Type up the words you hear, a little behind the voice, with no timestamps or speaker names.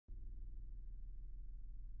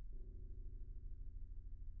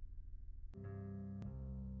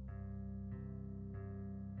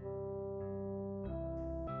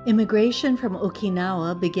Immigration from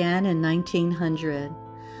Okinawa began in 1900.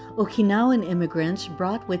 Okinawan immigrants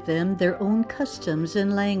brought with them their own customs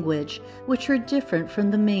and language, which were different from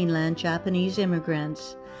the mainland Japanese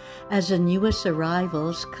immigrants. As the newest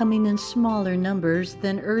arrivals, coming in smaller numbers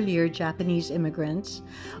than earlier Japanese immigrants,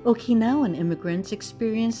 Okinawan immigrants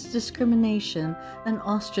experienced discrimination and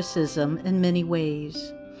ostracism in many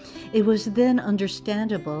ways. It was then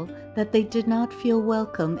understandable that they did not feel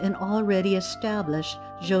welcome in already established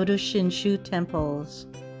Jodo Shinshu temples.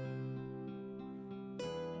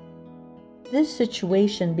 This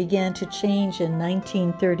situation began to change in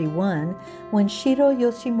 1931 when Shiro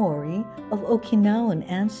Yoshimori, of Okinawan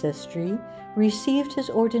ancestry, received his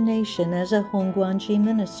ordination as a Hongwanji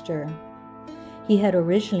minister. He had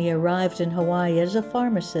originally arrived in Hawaii as a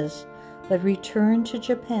pharmacist, but returned to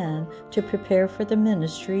Japan to prepare for the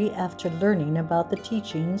ministry after learning about the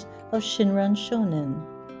teachings of Shinran Shonin.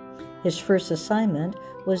 His first assignment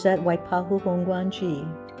was at Waipahu Hongwanji.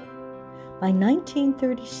 By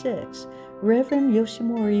 1936, Reverend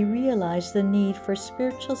Yoshimori realized the need for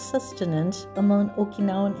spiritual sustenance among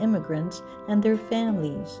Okinawan immigrants and their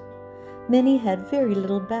families. Many had very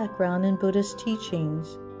little background in Buddhist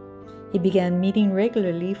teachings. He began meeting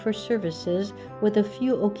regularly for services with a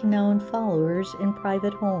few Okinawan followers in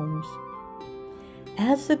private homes.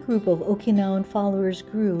 As the group of Okinawan followers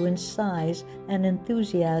grew in size and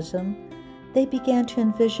enthusiasm, they began to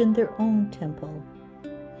envision their own temple.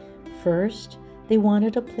 First, they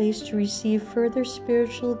wanted a place to receive further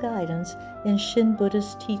spiritual guidance in Shin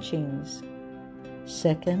Buddhist teachings.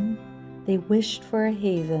 Second, they wished for a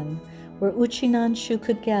haven where Uchinanshu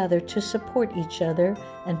could gather to support each other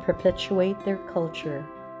and perpetuate their culture.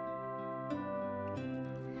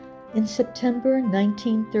 In September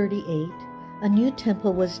 1938, a new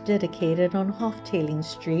temple was dedicated on Hoftailing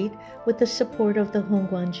Street with the support of the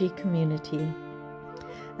Hongwanji community.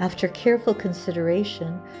 After careful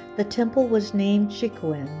consideration, the temple was named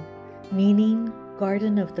Jikoen, meaning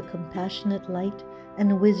Garden of the Compassionate Light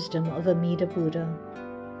and Wisdom of Amida Buddha.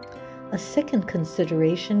 A second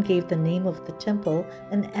consideration gave the name of the temple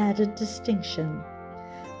an added distinction.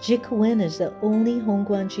 Jikoen is the only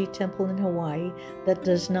Hongwanji temple in Hawaii that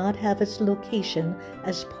does not have its location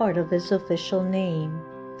as part of its official name.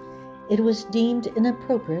 It was deemed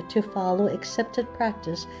inappropriate to follow accepted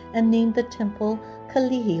practice and named the temple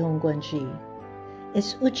Kalihi Hongwanji.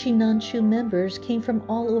 Its Uchinanshu members came from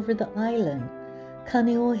all over the island: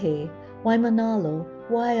 Kaneohe, Waimanalo,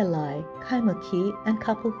 Waialae, Kaimaki, and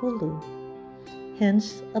Kapuhulu.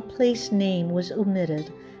 Hence, a place name was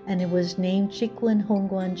omitted, and it was named Jikoen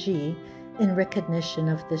Hongwanji in recognition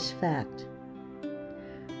of this fact.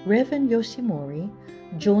 Reverend Yoshimori,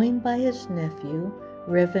 joined by his nephew,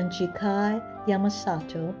 Reverend Jikoen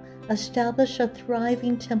Yamasato, established a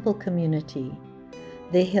thriving temple community.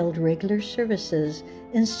 They held regular services,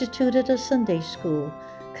 instituted a Sunday school,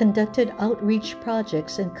 conducted outreach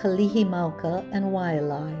projects in Kalihi Mauka and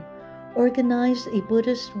Waialae, organized a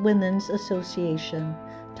Buddhist women's association,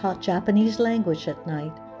 taught Japanese language at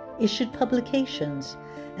night, issued publications,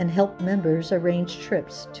 and helped members arrange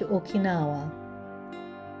trips to Okinawa.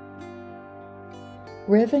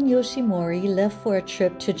 Reverend Yoshimori left for a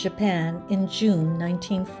trip to Japan in June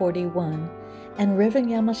 1941, and Reverend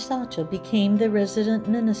Yamasato became the resident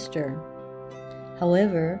minister.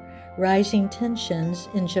 However, rising tensions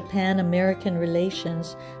in Japan-American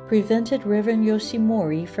relations prevented Reverend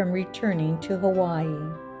Yoshimori from returning to Hawaii.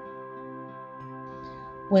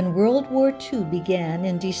 When World War II began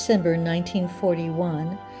in December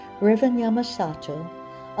 1941, Reverend Yamasato,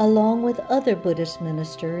 along with other Buddhist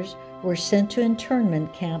ministers, were sent to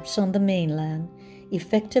internment camps on the mainland,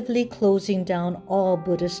 effectively closing down all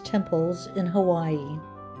Buddhist temples in Hawaii.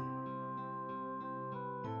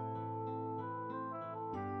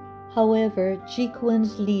 However,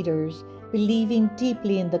 Jikoen's leaders, believing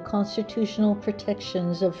deeply in the constitutional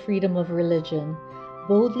protections of freedom of religion,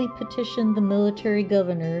 boldly petitioned the military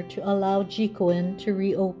governor to allow Jikoen to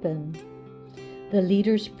reopen. The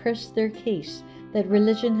leaders pressed their case that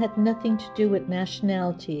religion had nothing to do with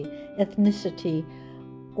nationality, ethnicity,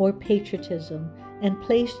 or patriotism, and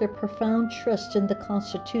placed their profound trust in the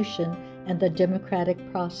Constitution and the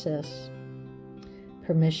democratic process.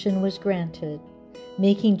 Permission was granted,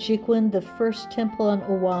 making Jikoen the first temple on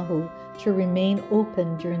Oahu to remain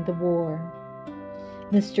open during the war.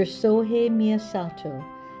 Mr. Sohei Miyasato,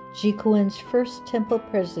 Jikoen's first temple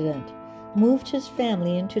president, moved his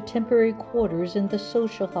family into temporary quarters in the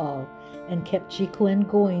social hall and kept Jikoen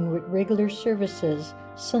going with regular services,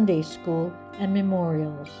 Sunday school, and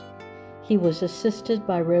memorials. He was assisted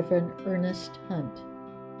by Reverend Ernest Hunt.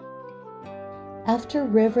 After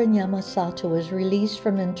Reverend Yamasato was released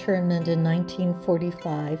from internment in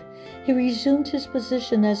 1945, he resumed his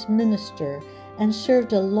position as minister and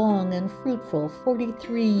served a long and fruitful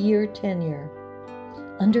 43-year tenure.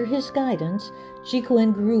 Under his guidance,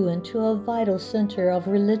 Jikoen grew into a vital center of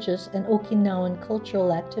religious and Okinawan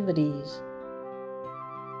cultural activities.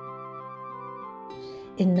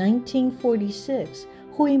 In 1946,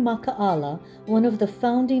 Hui Maka'ala, one of the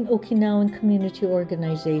founding Okinawan community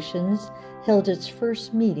organizations, held its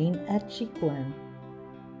first meeting at Jikoen.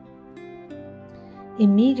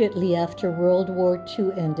 Immediately after World War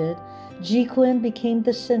II ended, Jikoen became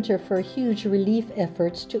the center for huge relief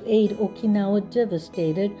efforts to aid Okinawa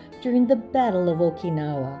devastated during the Battle of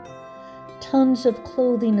Okinawa. Tons of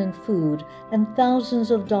clothing and food and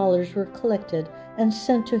thousands of dollars were collected and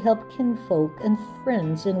sent to help kinfolk and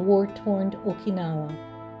friends in war-torn Okinawa.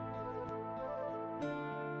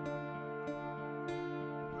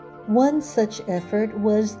 One such effort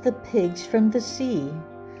was the Pigs from the Sea.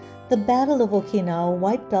 The Battle of Okinawa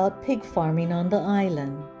wiped out pig farming on the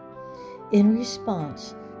island. In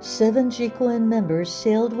response, 7 Jikoen members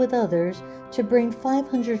sailed with others to bring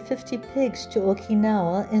 550 pigs to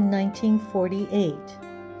Okinawa in 1948.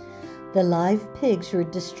 The live pigs were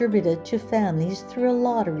distributed to families through a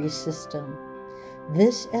lottery system.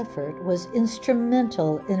 This effort was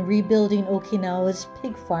instrumental in rebuilding Okinawa's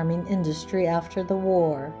pig farming industry after the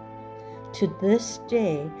war. To this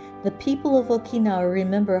day, the people of Okinawa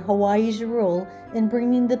remember Hawaii's role in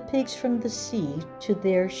bringing the pigs from the sea to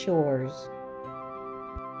their shores.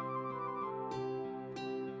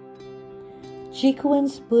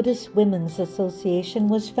 Jikoen's Buddhist Women's Association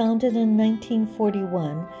was founded in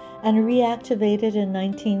 1941 and reactivated in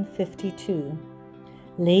 1952.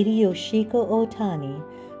 Lady Yoshiko Otani,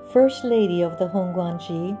 First Lady of the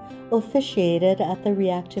Hongwanji, officiated at the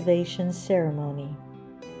reactivation ceremony.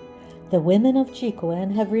 The women of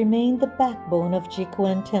Jikoen have remained the backbone of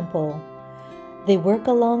Jikoen Temple. They work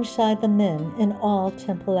alongside the men in all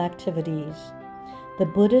temple activities. The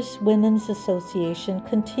Buddhist Women's Association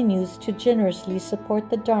continues to generously support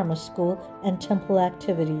the Dharma School and temple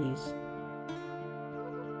activities.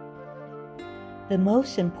 The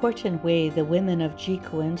most important way the women of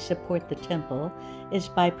Jikoen support the temple is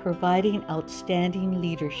by providing outstanding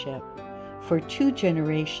leadership. For 2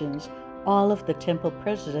 generations, all of the temple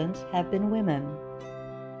presidents have been women.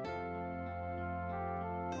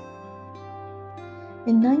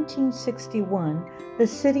 In 1961, the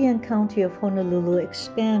city and county of Honolulu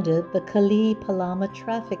expanded the Kalihi-Palama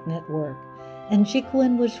traffic network, and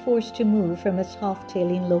Jikoen was forced to move from its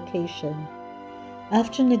Hoftailing location.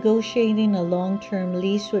 After negotiating a long-term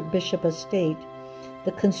lease with Bishop Estate,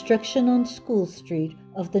 the construction on School Street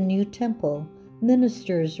of the new temple,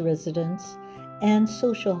 ministers' residence, and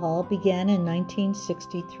social hall began in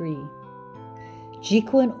 1963.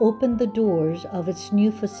 Jikoen opened the doors of its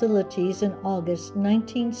new facilities in August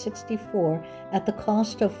 1964 at the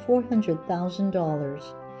cost of $400,000.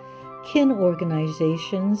 Kin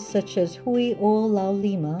organizations such as Hui o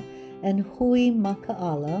Laulima and Hui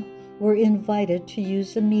Maka'ala were invited to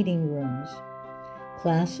use the meeting rooms.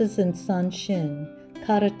 Classes in Sanshin,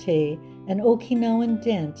 Karate, and Okinawan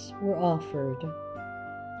dance were offered.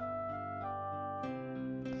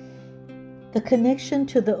 The connection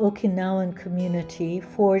to the Okinawan community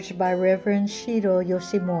forged by Reverend Shiro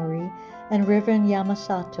Yoshimori and Reverend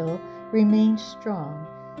Yamasato remains strong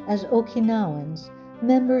as Okinawans,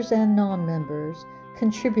 members and non-members,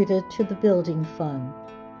 contributed to the building fund.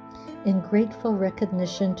 In grateful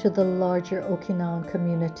recognition to the larger Okinawan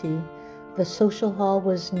community, the social hall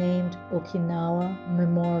was named Okinawa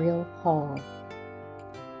Memorial Hall.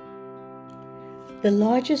 The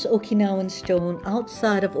largest Okinawan stone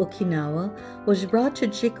outside of Okinawa was brought to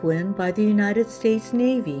Jikoen by the United States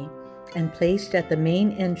Navy and placed at the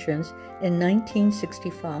main entrance in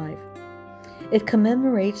 1965. It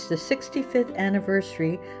commemorates the 65th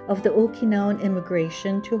anniversary of the Okinawan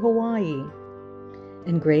immigration to Hawaii.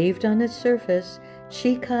 Engraved on its surface,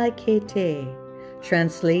 Chikai Kete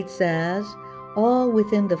translates as, "All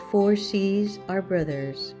within the 4 seas are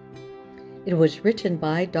brothers." It was written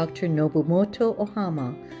by Dr. Nobumoto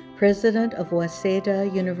Ohama, president of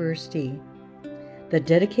Waseda University. The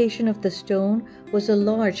dedication of the stone was a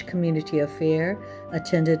large community affair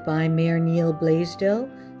attended by Mayor Neil Blaisdell,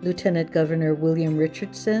 Lieutenant Governor William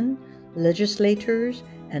Richardson, legislators,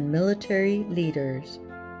 and military leaders.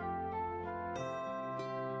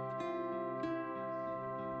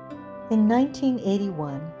 In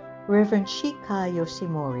 1981, Reverend Shikai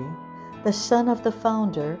Yoshimori, the son of the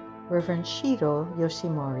founder, Reverend Shiro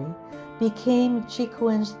Yoshimori, became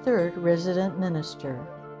Jikoen's 3rd resident minister.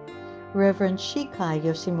 Reverend Shikai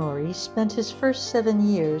Yoshimori spent his first 7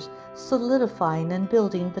 years solidifying and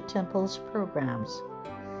building the temple's programs.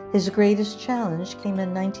 His greatest challenge came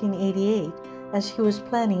in 1988 as he was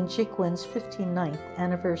planning Jikoen's 59th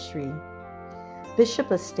anniversary.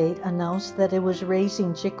 Bishop Estate announced that it was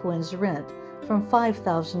raising Jikoen's rent from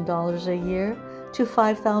 $5,000 a year to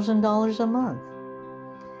 $5,000 a month.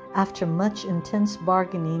 After much intense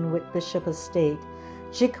bargaining with Bishop Estate,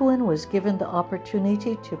 Jikoen was given the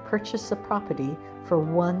opportunity to purchase the property for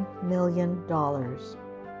 $1 million.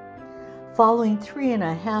 Following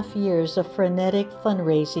 3.5 years of frenetic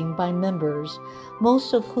fundraising by members,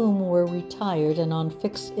 most of whom were retired and on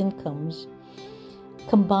fixed incomes,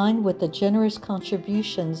 combined with the generous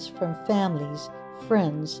contributions from families,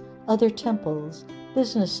 friends, other temples,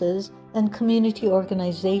 businesses, and community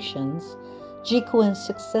organizations, Jikoen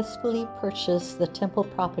successfully purchased the temple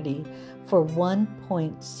property for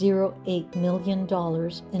 $1.08 million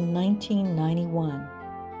in 1991.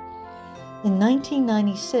 In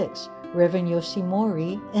 1996, Reverend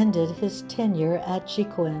Yoshimori ended his tenure at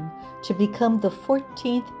Jikoen to become the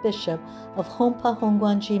 14th Bishop of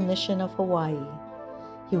Hongwanji Mission of Hawaii.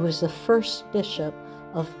 He was the first bishop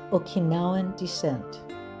of Okinawan descent.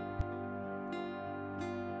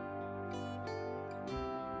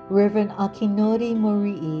 Reverend Akinori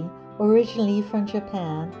Morii, originally from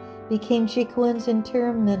Japan, became Jikoen's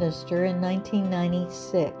interim minister in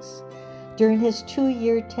 1996. During his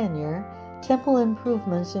 2-year tenure, temple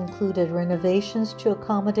improvements included renovations to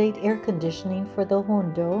accommodate air conditioning for the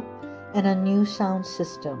Hondo and a new sound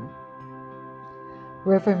system.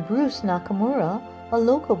 Reverend Bruce Nakamura, a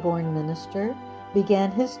local-born minister,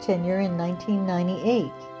 began his tenure in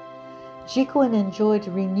 1998. Jikoen enjoyed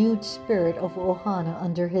a renewed spirit of ohana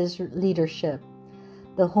under his leadership.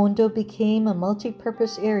 The Hondo became a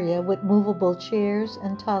multi-purpose area with movable chairs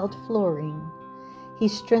and tiled flooring. He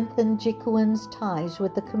strengthened Jikoen's ties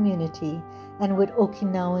with the community and with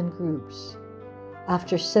Okinawan groups.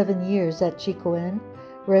 After 7 years at Jikoen,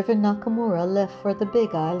 Reverend Nakamura left for the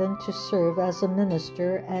Big Island to serve as a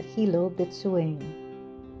minister at Hilo Bitsueng.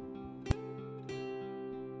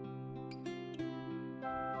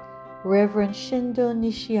 Reverend Shindo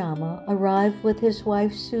Nishiyama arrived with his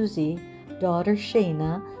wife Susie, daughter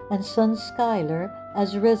Shayna, and son Skylar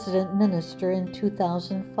as resident minister in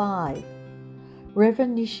 2005.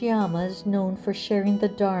 Reverend Nishiyama is known for sharing the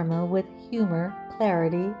Dharma with humor,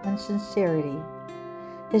 clarity, and sincerity.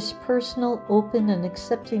 His personal, open, and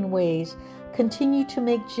accepting ways continue to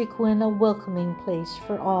make Jikoen a welcoming place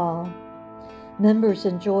for all. Members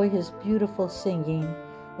enjoy his beautiful singing,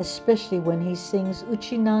 especially when he sings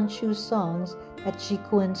Uchinanchu songs at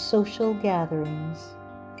Jikoen's social gatherings.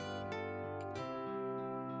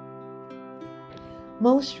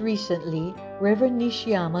 Most recently, Reverend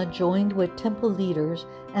Nishiyama joined with temple leaders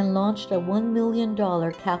and launched a $1 million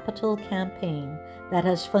capital campaign that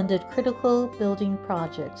has funded critical building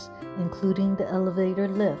projects, including the elevator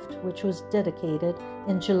lift, which was dedicated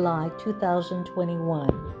in July 2021.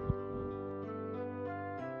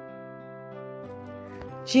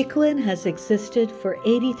 Jikoen has existed for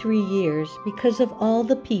 83 years because of all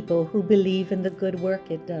the people who believe in the good work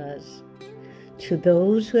it does. To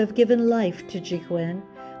those who have given life to Jikoen,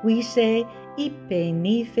 we say, Ippe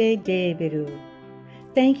Nife Deberu.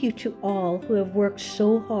 Thank you to all who have worked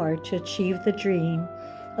so hard to achieve the dream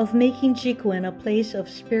of making Jikoen a place of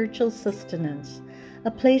spiritual sustenance,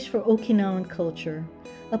 a place for Okinawan culture,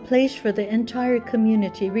 a place for the entire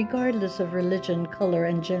community, regardless of religion, color,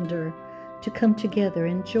 and gender, to come together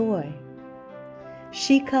in joy.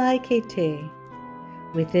 Shikai Kete,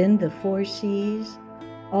 within the 4 seas,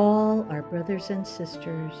 all our brothers and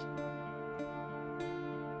sisters.